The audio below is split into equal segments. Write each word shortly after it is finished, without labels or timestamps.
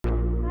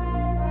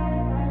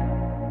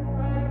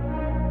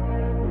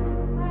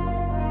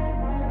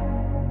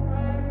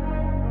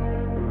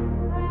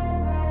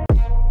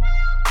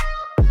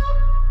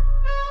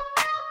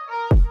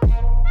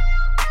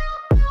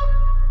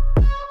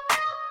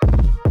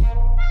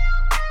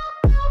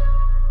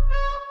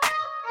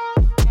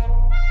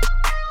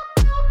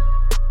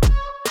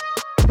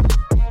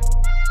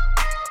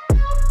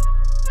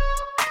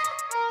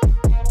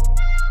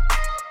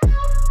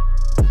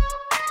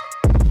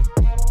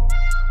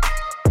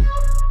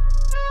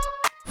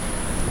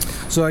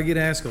So I get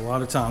asked a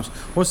lot of times,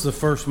 what's the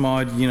first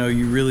mod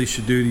you really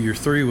should do to your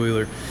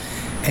three-wheeler?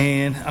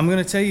 And I'm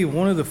going to tell you,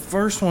 one of the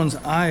first ones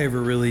I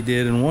ever really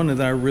did, and one that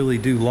I really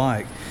do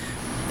like,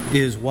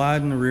 is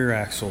widen the rear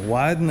axle.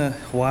 Widen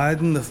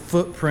the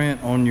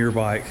footprint on your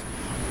bike.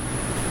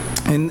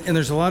 And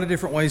there's a lot of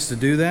different ways to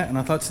do that, and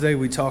I thought today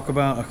we'd talk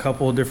about a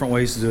couple of different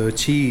ways to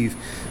achieve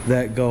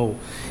that goal.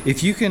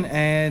 If you can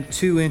add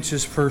 2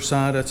 inches per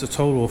side, that's a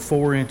total of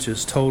 4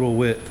 inches total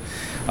width.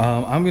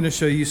 I'm going to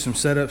show you some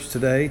setups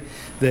today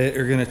that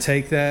are going to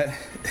take that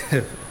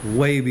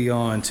way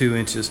beyond 2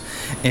 inches.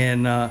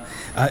 And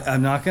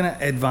I'm not going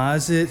to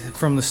advise it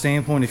from the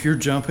standpoint, if you're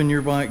jumping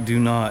your bike, do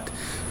not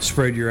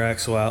spread your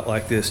axle out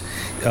like this.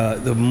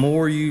 The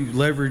more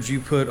leverage you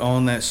put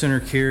on that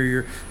center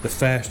carrier, the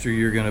faster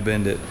you're going to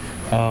bend it.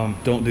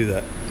 Don't do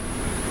that.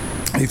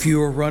 If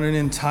you are running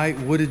in tight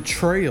wooded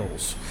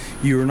trails,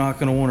 you are not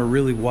going to want to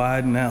really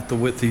widen out the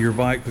width of your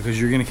bike, because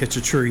you're going to catch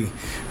a tree,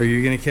 or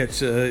you're going to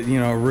catch a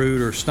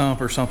root or stump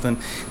or something,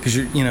 because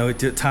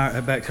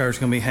that back tire is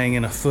going to be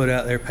hanging a foot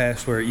out there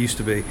past where it used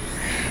to be.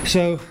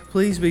 So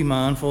please be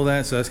mindful of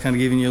that. So that's kind of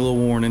giving you a little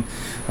warning,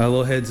 a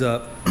little heads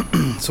up.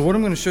 So what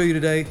I'm going to show you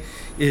today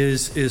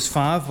is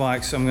 5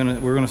 bikes. We're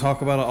going to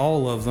talk about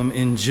all of them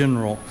in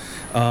general,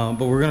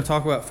 but we're going to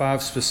talk about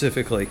 5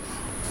 specifically.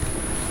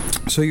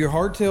 So your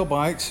hardtail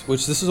bikes,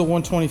 which this is a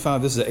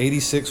 125, this is an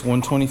 86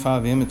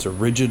 125M. It's a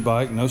rigid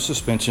bike, no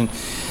suspension.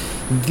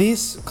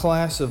 This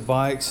class of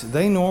bikes,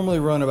 they normally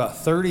run about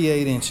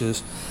 38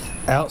 inches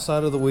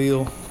outside of the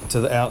wheel to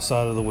the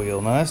outside of the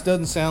wheel. Now that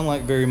doesn't sound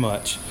like very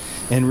much.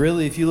 And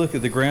really, if you look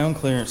at the ground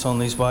clearance on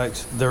these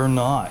bikes, they're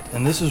not.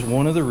 And this is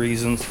one of the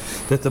reasons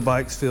that the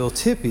bikes feel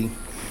tippy.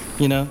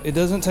 It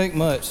doesn't take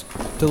much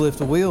to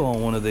lift a wheel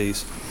on one of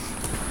these.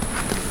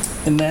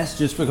 And that's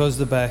just because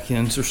the back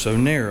ends are so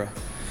narrow.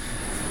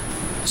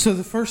 So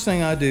the first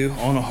thing I do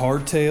on a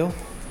hardtail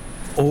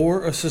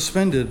or a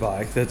suspended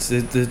bike,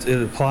 it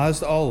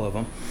applies to all of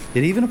them.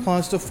 It even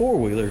applies to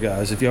four-wheeler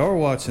guys. If y'all are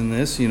watching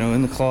this,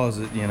 in the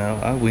closet,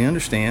 we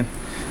understand.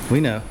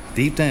 We know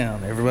deep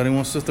down everybody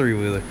wants a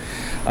three-wheeler.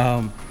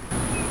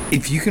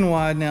 If you can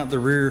widen out the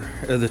rear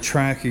of the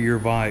track of your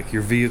bike,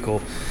 your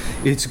vehicle,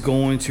 it's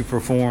going to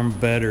perform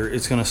better.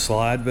 It's going to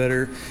slide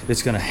better.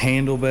 It's going to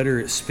handle better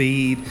at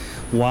speed.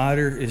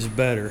 Wider is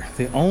better.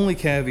 The only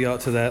caveat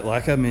to that,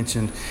 like I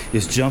mentioned,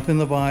 is jumping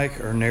the bike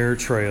or narrow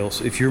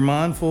trails. If you're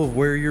mindful of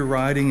where you're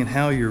riding and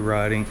how you're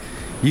riding,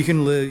 you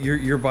can live.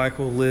 Your bike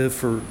will live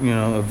for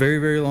a very,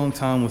 very long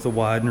time with a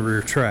widened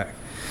rear track.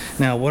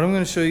 Now, what I'm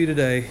going to show you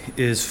today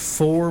is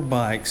 4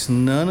 bikes.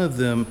 None of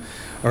them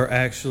are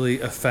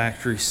actually a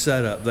factory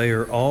setup. They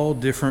are all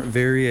different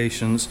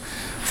variations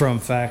from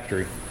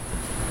factory.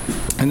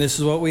 And this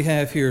is what we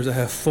have here. Is I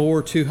have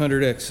 4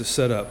 200Xs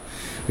set up.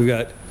 We've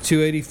got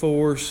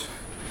 284s.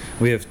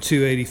 We have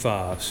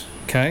 285s.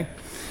 Okay.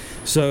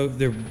 So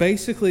they're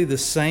basically the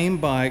same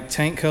bike.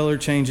 Tank color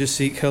changes,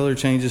 seat color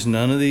changes.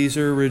 None of these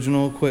are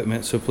original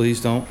equipment, so please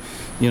don't,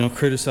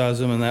 criticize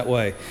them in that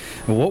way.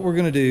 And what we're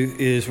going to do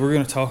is we're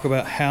going to talk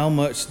about how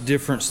much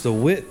difference the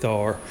width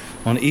are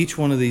on each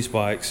one of these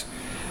bikes,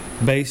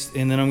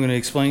 and then I'm going to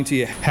explain to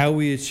you how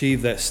we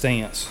achieve that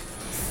stance.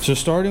 So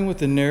starting with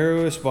the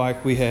narrowest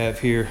bike we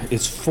have here,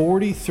 it's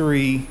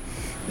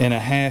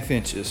 43.5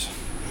 inches.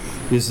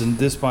 Is in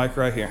this bike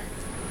right here.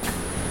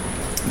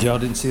 Y'all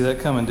didn't see that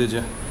coming, did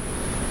you?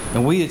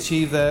 And we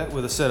achieve that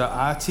with a set of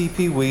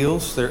ITP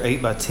wheels. They're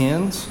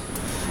 8x10s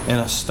and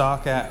a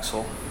stock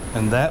axle.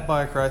 And that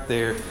bike right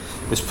there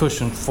is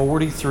pushing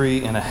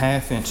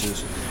 43.5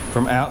 inches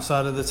from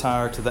outside of the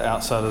tire to the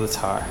outside of the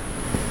tire.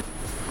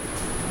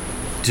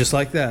 Just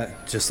like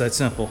that, just that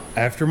simple.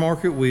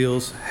 Aftermarket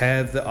wheels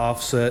have the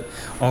offset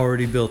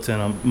already built in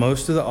them.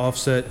 Most of the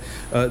offset,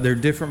 they're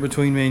different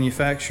between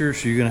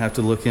manufacturers, so you're going to have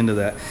to look into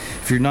that.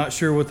 If you're not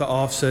sure what the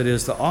offset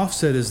is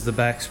the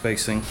back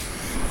spacing.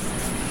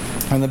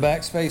 And the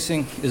back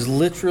spacing is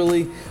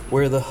literally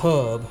where the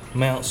hub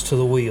mounts to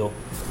the wheel.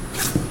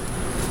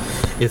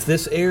 If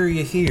this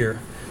area here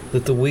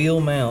that the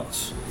wheel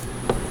mounts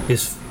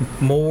is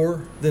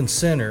more than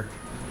center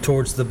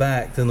towards the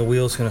back, then the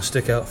wheel's going to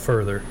stick out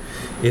further.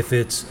 If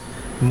it's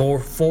more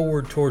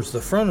forward towards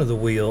the front of the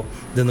wheel,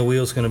 then the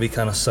wheel's going to be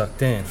kind of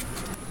sucked in.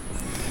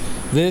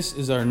 This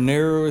is our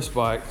narrowest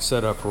bike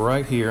set up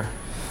right here.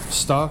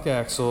 Stock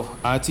axle,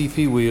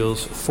 ITP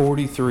wheels,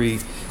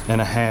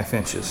 43.5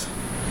 inches.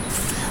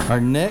 Our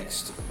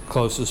next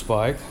closest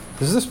bike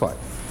is this bike.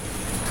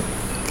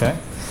 Okay,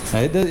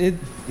 now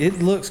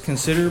it looks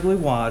considerably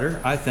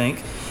wider, I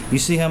think. You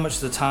see how much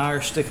the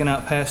tire's sticking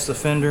out past the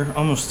fender?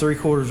 Almost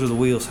 3/4 of the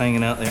wheel's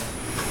hanging out there.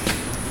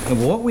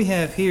 And what we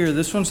have here,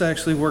 this one's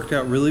actually worked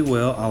out really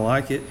well. I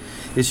like it.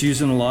 It's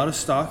using a lot of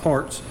stock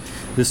parts.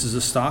 This is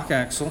a stock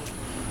axle.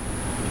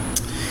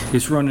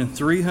 It's running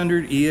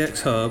 300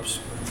 EX hubs.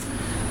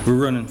 We're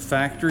running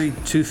factory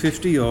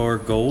 250R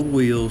gold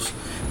wheels,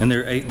 and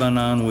they're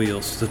 8x9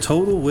 wheels. The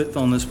total width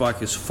on this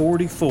bike is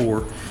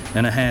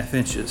 44.5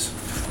 inches.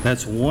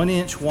 That's 1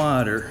 inch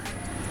wider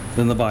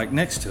than the bike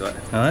next to it.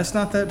 Now that's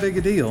not that big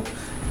a deal.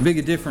 big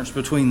a difference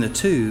between the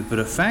two, but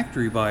a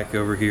factory bike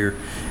over here,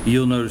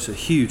 you'll notice a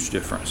huge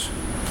difference.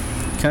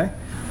 Okay,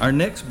 our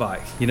next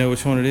bike, you know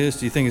which one it is?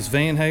 Do you think it's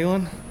Van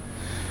Halen?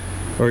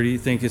 Or do you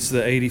think it's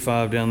the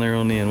 85 down there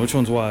on the end? Which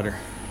one's wider?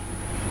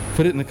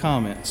 Put it in the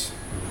comments.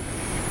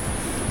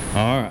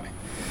 All right.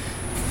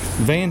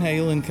 Van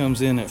Halen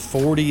comes in at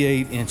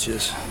 48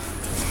 inches.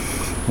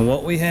 And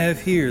what we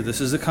have here, this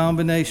is a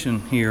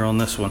combination here on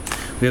this one.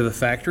 We have a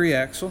factory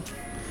axle.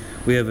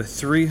 We have a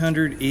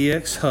 300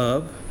 EX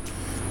hub.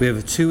 We have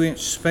a 2-inch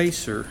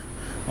spacer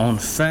on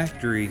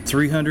factory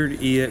 300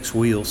 EX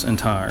wheels and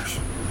tires.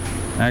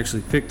 I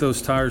actually picked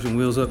those tires and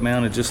wheels up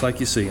mounted just like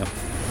you see them.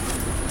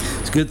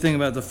 It's a good thing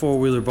about the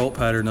four-wheeler bolt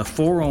pattern. The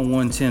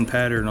 4-on-110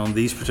 pattern on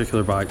these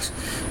particular bikes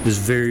is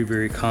very,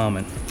 very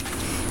common.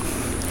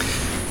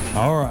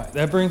 All right,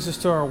 that brings us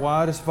to our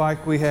widest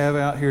bike we have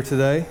out here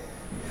today.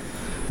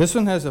 This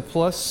one has a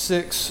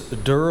 +6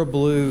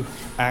 DuraBlue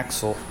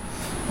axle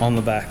on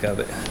the back of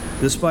it.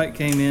 This bike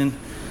came in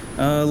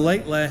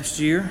late last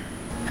year.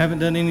 Haven't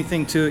done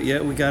anything to it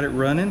yet. We got it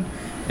running,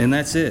 and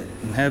that's it.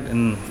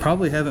 And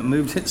probably haven't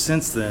moved it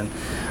since then.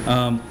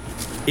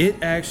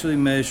 It actually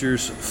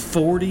measures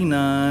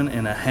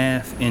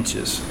 49.5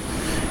 inches.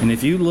 And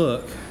if you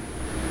look,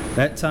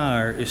 that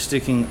tire is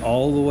sticking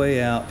all the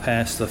way out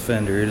past the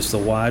fender. It is the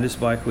widest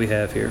bike we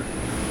have here.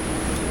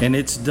 And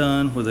it's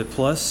done with a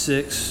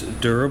 +6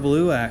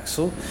 DuraBlue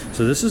axle.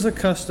 So this is a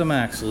custom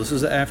axle. This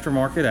is an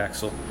aftermarket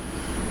axle.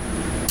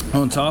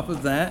 On top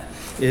of that,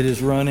 it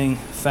is running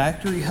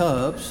factory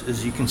hubs,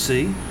 as you can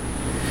see.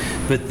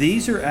 But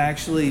these are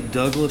actually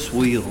Douglas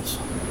wheels.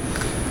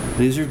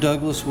 These are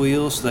Douglas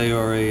wheels. They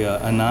are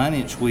a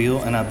 9-inch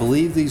wheel, and I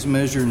believe these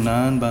measure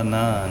 9 by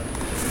 9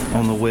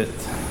 on the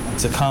width.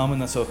 It's a common,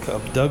 that's a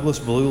Douglas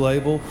blue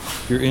label.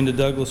 If you're into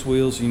Douglas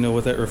wheels, you know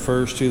what that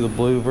refers to, the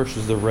blue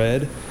versus the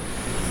red.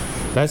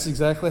 That's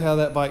exactly how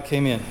that bike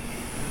came in,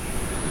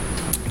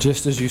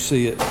 just as you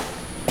see it.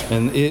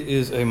 And it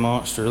is a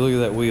monster. Look at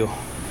that wheel.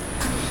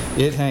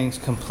 It hangs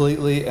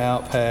completely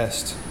out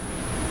past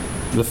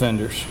the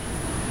fenders.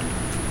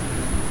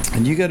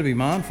 And you got to be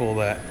mindful of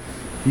that.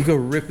 You go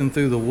ripping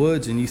through the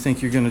woods and you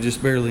think you're going to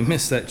just barely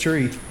miss that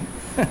tree.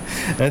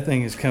 That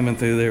thing is coming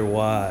through there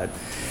wide.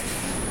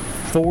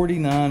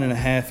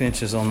 49.5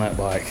 inches on that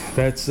bike.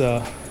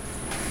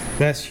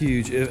 That's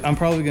huge. I'm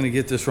probably going to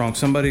get this wrong.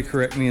 Somebody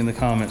correct me in the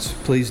comments.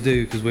 Please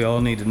do, because we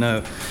all need to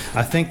know.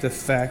 I think the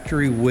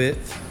factory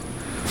width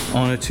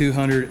on a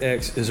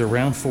 200X is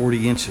around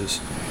 40 inches.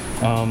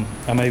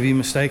 I may be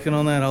mistaken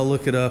on that. I'll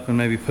look it up and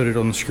maybe put it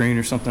on the screen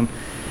or something.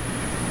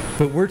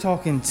 But we're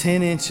talking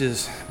 10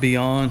 inches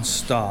beyond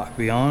stock,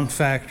 beyond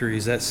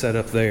factories that's set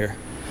up there.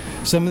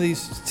 Some of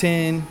these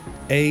 10,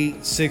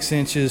 8, 6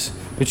 inches,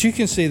 but you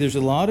can see there's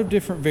a lot of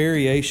different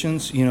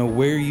variations, you know,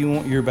 where you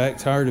want your back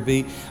tire to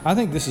be. I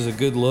think this is a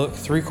good look.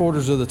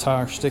 3/4 of the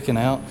tire sticking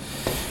out.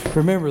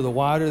 Remember, the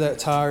wider that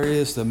tire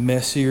is, the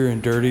messier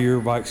and dirtier your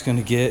bike's going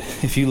to get.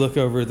 If you look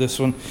over at this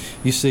one,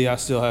 you see I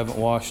still haven't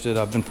washed it.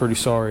 I've been pretty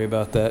sorry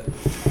about that.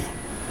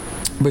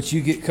 But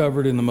you get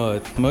covered in the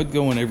mud. Mud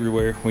going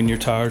everywhere when your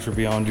tires are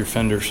beyond your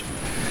fenders.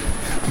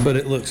 But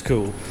it looks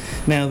cool.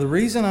 Now, the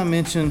reason I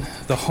mentioned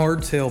the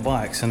hardtail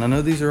bikes, and I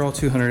know these are all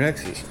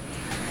 200Xs,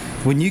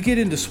 when you get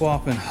into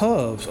swapping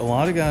hubs, a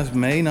lot of guys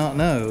may not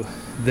know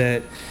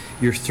that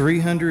your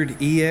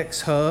 300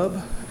 EX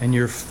hub and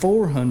your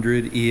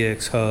 400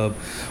 EX hub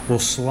will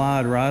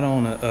slide right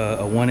on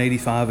a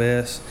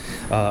 185S,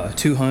 a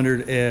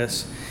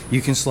 200S.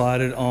 You can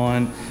slide it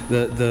on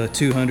the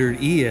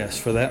 200 ES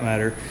for that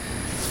matter.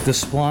 The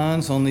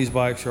splines on these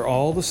bikes are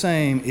all the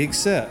same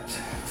except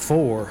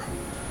for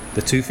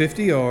the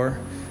 250R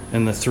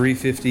and the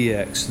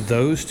 350X.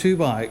 Those two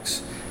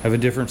bikes have a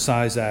different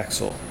size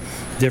axle,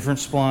 different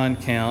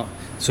spline count,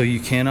 so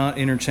you cannot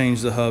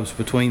interchange the hubs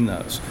between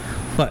those.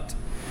 But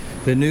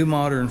the new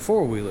modern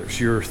four-wheelers,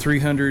 your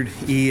 300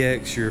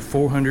 EX, your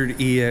 400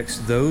 EX,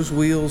 those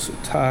wheels,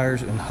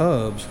 tires, and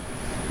hubs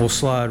will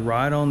slide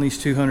right on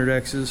these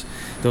 200Xs.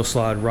 They'll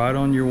slide right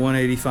on your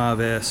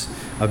 185S.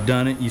 I've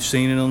done it. You've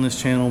seen it on this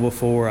channel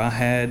before. I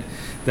had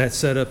that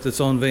setup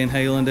that's on Van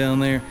Halen down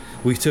there.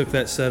 We took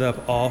that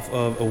setup off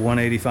of a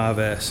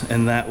 185S,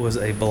 and that was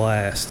a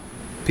blast.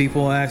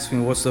 People ask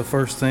me what's the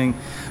first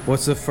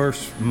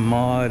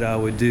mod I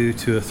would do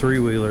to a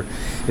three-wheeler.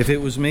 If it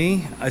was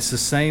me, it's the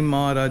same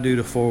mod I do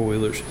to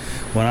four-wheelers.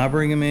 When I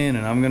bring them in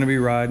and I'm going to be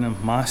riding them,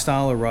 my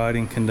style of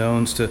riding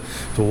condones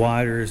to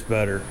wider is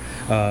better.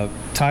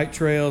 Tight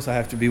trails, I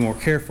have to be more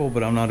careful,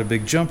 but I'm not a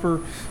big jumper,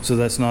 so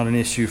that's not an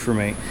issue for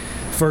me.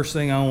 First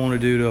thing I want to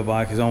do to a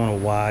bike is I want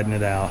to widen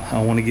it out.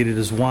 I want to get it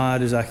as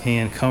wide as I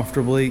can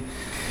comfortably.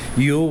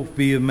 You'll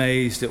be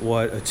amazed at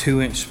what a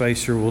 2-inch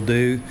spacer will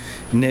do.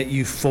 Net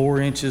you 4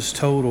 inches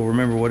total.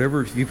 Remember,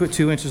 whatever, if you put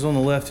 2 inches on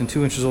the left and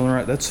 2 inches on the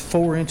right, that's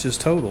 4 inches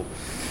total.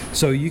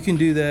 So you can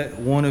do that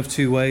one of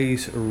two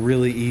ways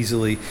really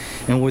easily.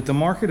 And with the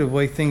market of the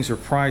way things are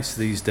priced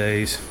these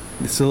days,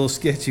 it's a little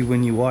sketchy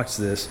when you watch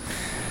this.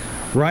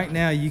 Right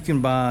now you can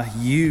buy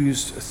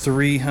used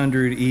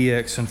 300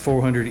 EX and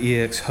 400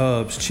 EX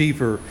hubs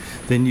cheaper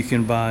than you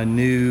can buy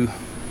new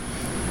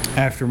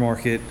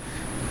aftermarket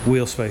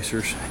wheel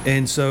spacers.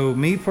 And so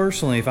me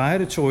personally, if I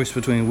had a choice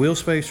between wheel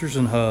spacers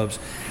and hubs,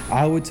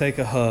 I would take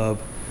a hub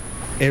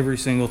every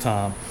single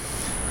time.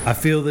 I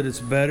feel that it's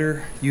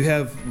better. You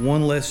have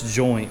one less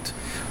joint,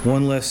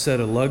 one less set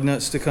of lug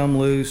nuts to come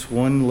loose,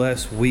 one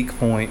less weak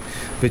point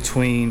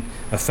between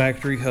a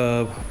factory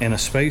hub and a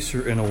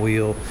spacer in a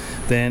wheel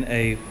than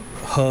a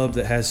hub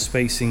that has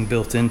spacing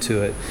built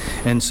into it.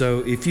 And so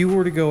if you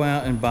were to go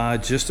out and buy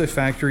just a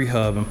factory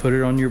hub and put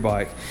it on your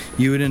bike,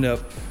 you would end up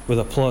with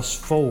a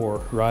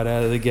 +4 right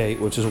out of the gate,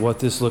 which is what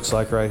this looks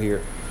like right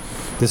here.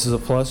 This is a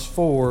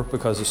 +4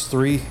 because it's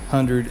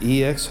 300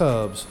 EX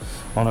hubs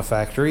on a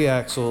factory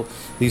axle.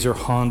 These are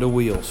Honda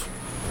wheels.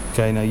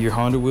 Okay, now your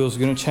Honda wheels are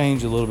going to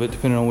change a little bit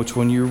depending on which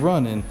one you're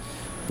running,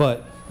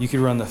 but you could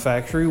run the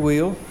factory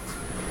wheel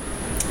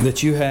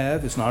that you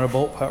have. It's not a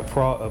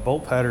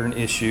bolt pattern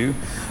issue,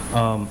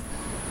 and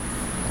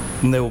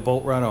they will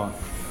bolt right on.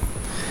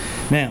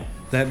 Now,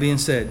 that being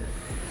said,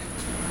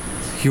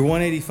 your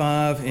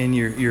 185 and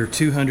your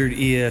 200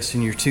 ES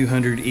and your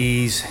 200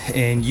 E's,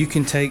 and you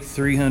can take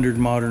 300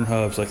 modern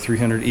hubs, like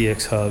 300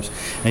 EX hubs,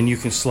 and you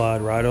can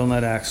slide right on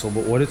that axle.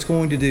 But what it's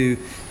going to do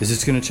is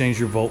it's going to change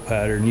your bolt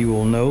pattern. You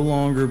will no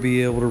longer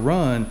be able to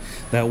run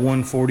that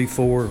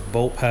 144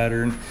 bolt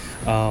pattern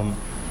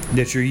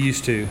that you're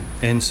used to.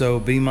 And so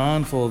be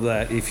mindful of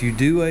that. If you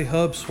do a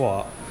hub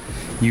swap,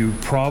 you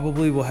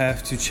probably will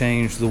have to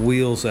change the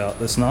wheels out.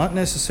 That's not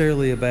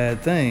necessarily a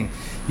bad thing.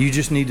 You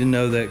just need to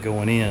know that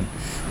going in,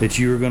 that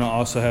you're going to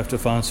also have to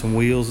find some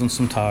wheels and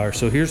some tires.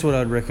 So here's what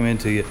I'd recommend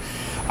to you.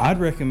 I'd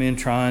recommend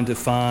trying to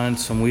find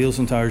some wheels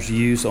and tires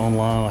used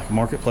online, like a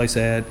marketplace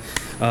ad.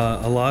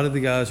 A lot of the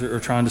guys are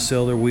trying to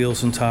sell their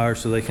wheels and tires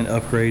so they can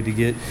upgrade to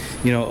get,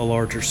 you know, a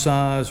larger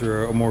size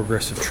or a more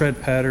aggressive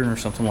tread pattern or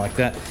something like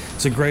that.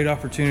 It's a great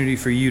opportunity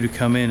for you to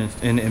come in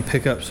and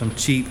pick up some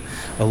cheap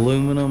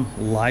aluminum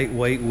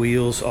lightweight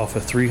wheels off a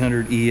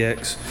 300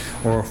 EX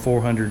or a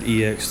 400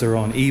 EX. They're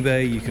on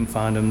eBay. You can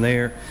find them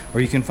there, or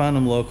you can find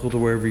them local to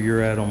wherever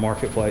you're at on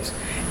marketplace.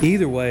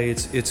 Either way,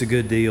 it's a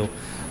good deal.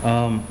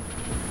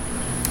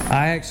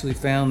 I actually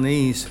found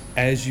these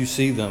as you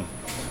see them.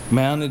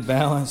 Mounted,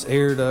 balanced,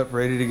 aired up,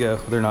 ready to go.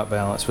 They're not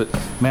balanced, but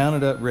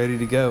mounted up, ready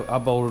to go. I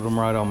bolted them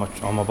right on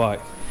my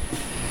bike.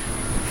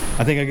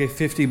 I think I gave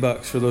 50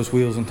 bucks for those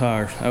wheels and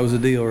tires. That was a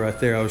deal right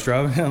there. I was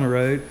driving down the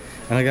road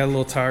and I got a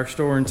little tire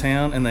store in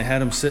town and they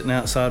had them sitting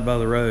outside by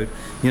the road,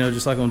 you know,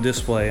 just like on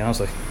display. And I was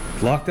like,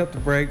 locked up the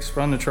brakes,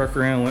 spun the truck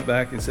around, went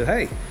back and said,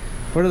 hey,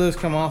 where do those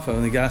come off of?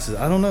 And the guy says,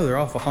 I don't know, they're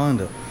off a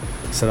Honda.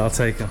 I said, I'll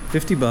take them.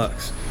 50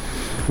 bucks.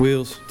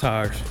 Wheels,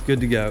 tires, good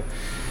to go.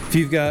 If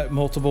you've got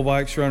multiple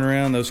bikes running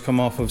around, those come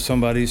off of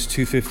somebody's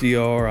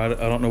 250R.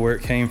 I don't know where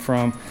it came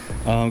from.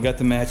 Got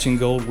the matching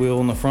gold wheel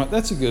on the front.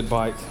 That's a good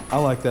bike. I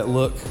like that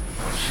look.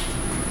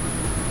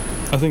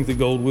 I think the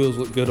gold wheels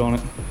look good on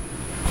it.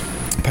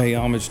 Pay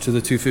homage to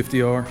the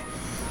 250R.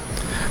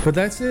 But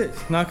that's it.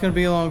 Not going to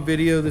be a long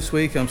video this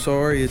week. I'm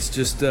sorry. It's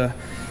just,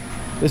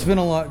 there's been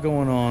a lot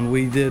going on.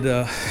 We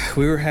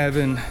were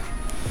having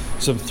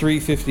some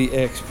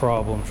 350X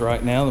problems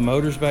right now. The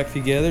motor's back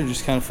together,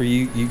 just kind of for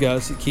you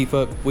guys that keep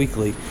up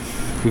weekly.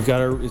 We've got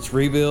it's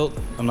rebuilt.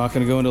 I'm not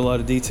going to go into a lot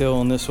of detail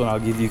on this one. I'll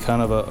give you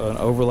kind of an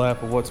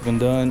overlap of what's been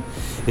done.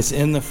 It's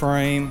in the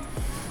frame,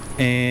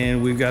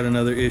 and we've got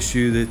another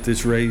issue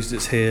that's raised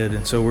its head,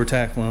 and so we're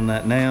tackling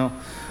that now.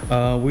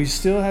 We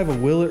still have a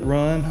will it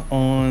run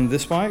on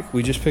this bike.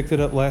 We just picked it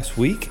up last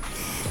week.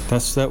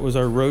 That was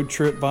our road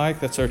trip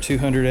bike. That's our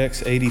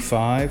 200X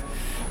 85.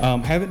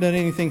 Haven't done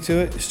anything to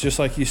it. It's just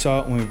like you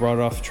saw it when we brought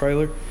it off the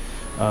trailer.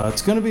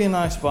 It's going to be a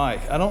nice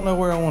bike. I don't know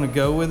where I want to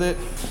go with it.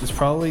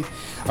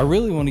 I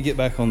really want to get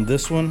back on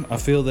this one. I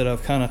feel that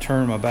I've kind of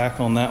turned my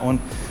back on that one.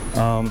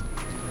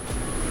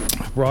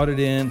 Brought it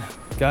in,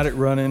 got it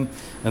running,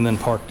 and then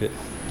parked it.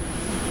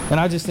 And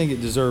I just think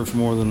it deserves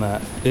more than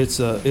that.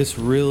 It's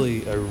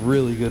really a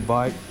really good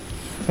bike.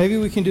 Maybe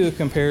we can do a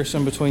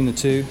comparison between the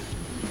two.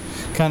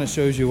 Kind of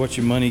shows you what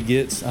your money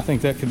gets. I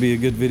think that could be a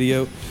good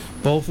video.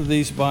 Both of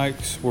these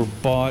bikes were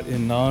bought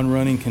in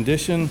non-running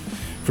condition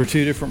for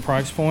two different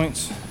price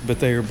points, but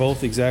they are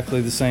both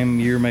exactly the same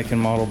year, make,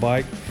 and model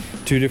bike.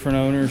 Two different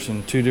owners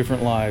and two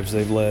different lives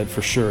they've led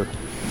for sure.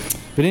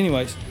 But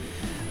anyways,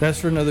 that's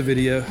for another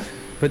video.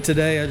 But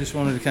today I just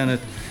wanted to kind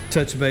of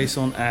touch base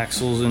on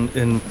axles,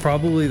 and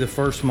probably the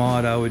first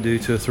mod I would do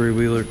to a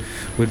three-wheeler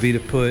would be to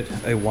put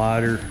a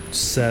wider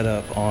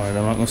setup on it.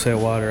 I'm not going to say a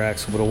wider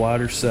axle, but a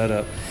wider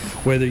setup.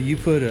 Whether you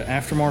put an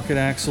aftermarket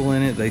axle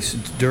in it,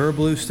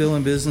 Durablue's still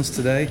in business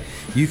today.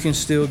 You can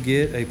still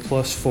get a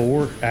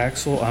 +4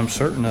 axle, I'm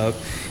certain of.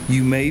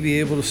 You may be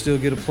able to still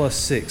get a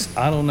 +6.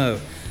 I don't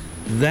know.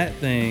 That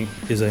thing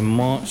is a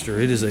monster.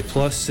 It is a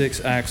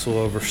 +6 axle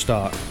over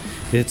stock.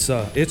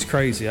 It's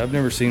crazy. I've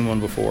never seen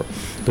one before,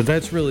 but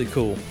that's really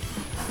cool.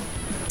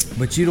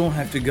 But you don't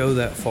have to go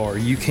that far.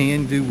 You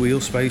can do wheel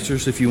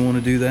spacers if you want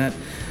to do that,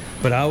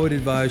 but I would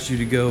advise you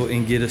to go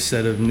and get a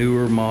set of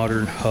newer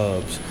modern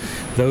hubs.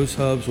 Those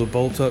hubs will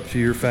bolt up to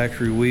your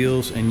factory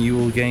wheels and you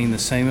will gain the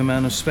same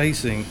amount of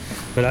spacing,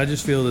 but I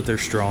just feel that they're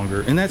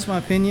stronger. And that's my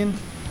opinion.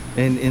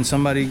 And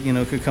somebody, you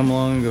know, could come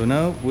along and go,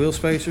 no, wheel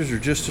spacers are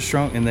just as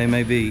strong, and they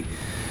may be.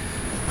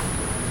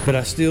 But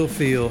I still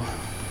feel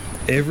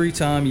every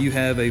time you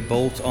have a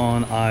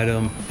bolt-on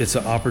item, it's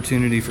an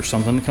opportunity for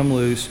something to come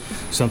loose,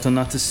 something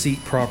not to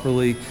seat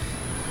properly,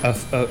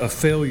 a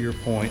failure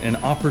point, an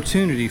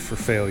opportunity for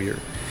failure.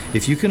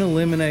 If you can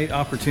eliminate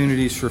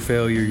opportunities for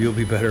failure, you'll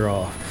be better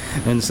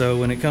off. And so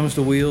when it comes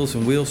to wheels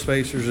and wheel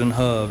spacers and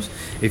hubs,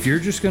 if you're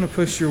just going to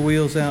push your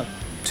wheels out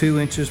 2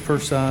 inches per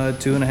side,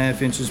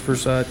 2.5 inches per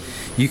side,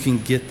 you can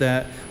get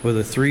that with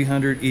a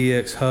 300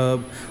 EX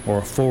hub or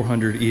a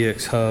 400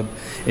 EX hub.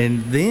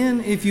 And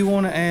then if you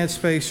want to add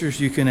spacers,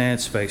 you can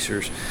add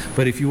spacers.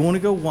 But if you want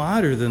to go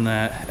wider than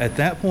that, at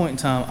that point in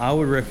time, I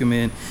would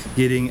recommend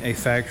getting a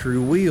factory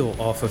wheel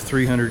off of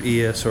 300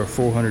 ES or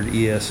 400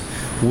 ES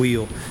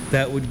wheel.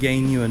 That would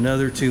gain you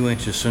another 2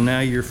 inches. So now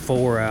you're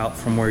 4 out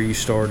from where you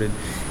started,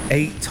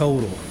 8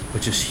 total,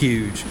 which is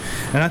huge.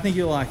 And I think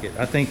you'll like it.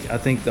 I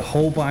think the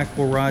whole bike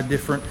will ride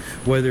different,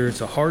 whether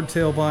it's a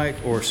hardtail bike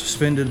or a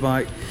suspended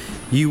bike.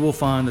 You will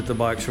find that the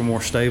bikes are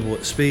more stable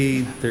at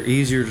speed. They're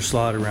easier to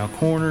slide around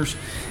corners.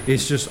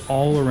 It's just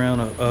all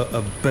around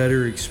a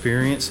better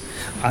experience.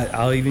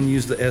 I'll even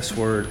use the S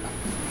word.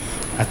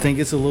 I think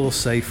it's a little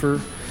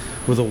safer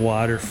with a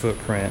wider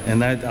footprint.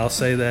 And that I'll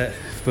say that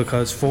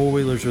because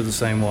four-wheelers are the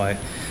same way.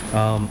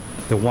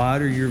 The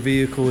wider your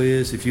vehicle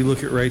is, if you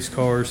look at race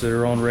cars that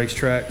are on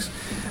racetracks,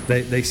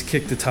 they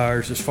kick the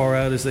tires as far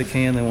out as they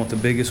can. They want the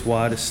biggest,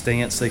 widest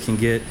stance they can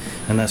get,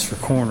 and that's for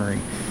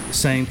cornering.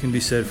 Same can be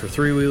said for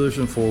three-wheelers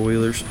and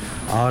four-wheelers,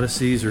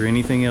 Odysseys, or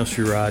anything else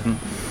you're riding.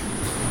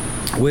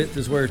 Width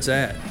is where it's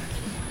at.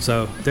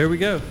 So there we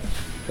go.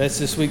 That's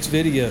this week's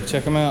video.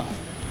 Check them out.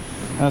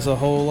 That's a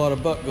whole lot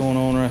of buck going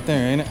on right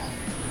there, ain't it?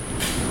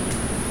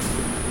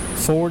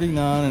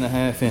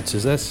 49.5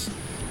 inches.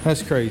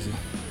 That's crazy.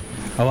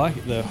 I like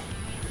it though.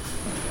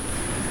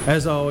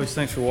 As always,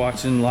 thanks for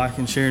watching,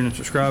 liking, sharing, and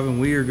subscribing.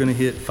 We are going to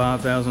hit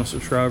 5,000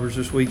 subscribers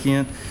this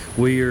weekend.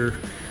 We're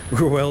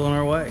well on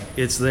our way.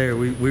 It's there.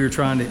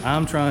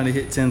 I'm trying to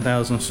hit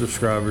 10,000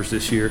 subscribers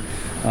this year.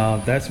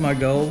 That's my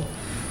goal.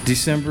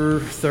 December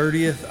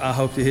 30th, I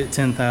hope to hit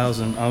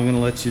 10,000. I'm going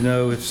to let you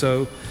know if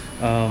so.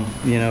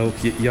 You know,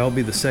 y'all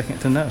be the second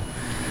to know.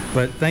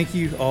 But thank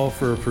you all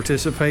for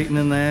participating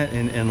in that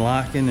and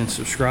liking and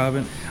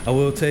subscribing. I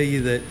will tell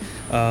you that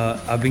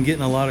I've been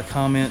getting a lot of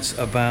comments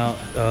about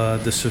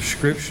the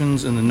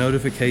subscriptions and the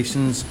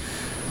notifications.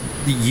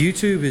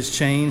 YouTube has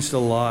changed a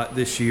lot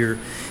this year.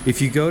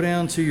 If you go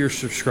down to your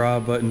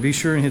subscribe button, be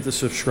sure and hit the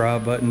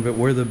subscribe button, but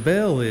where the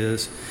bell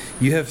is,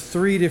 you have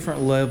 3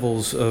 different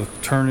levels of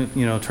turning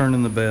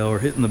the bell or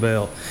hitting the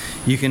bell.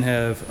 You can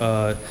have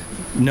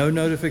no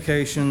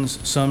notifications,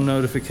 some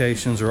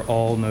notifications, or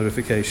all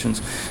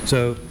notifications.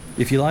 So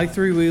if you like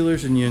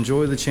three-wheelers and you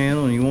enjoy the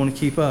channel and you want to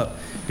keep up,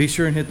 be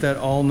sure and hit that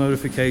all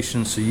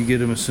notifications so you get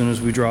them as soon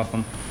as we drop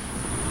them.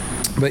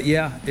 But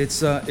yeah,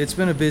 it's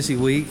been a busy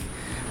week.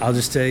 I'll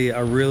just tell you,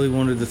 I really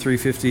wanted the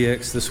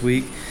 350X this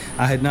week.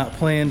 I had not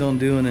planned on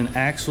doing an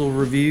axle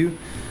review.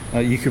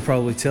 You could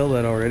probably tell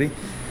that already.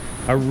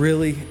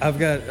 I've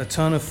got a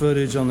ton of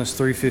footage on this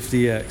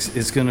 350X.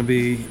 It's going to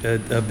be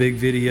a big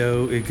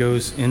video. It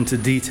goes into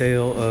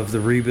detail of the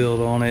rebuild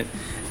on it.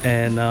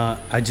 And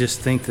I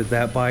just think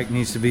that bike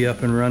needs to be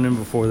up and running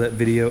before that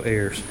video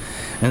airs.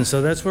 And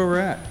so that's where we're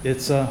at.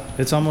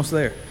 It's almost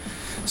there.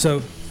 So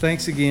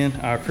thanks again.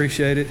 I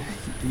appreciate it.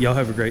 Y'all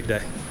have a great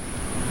day.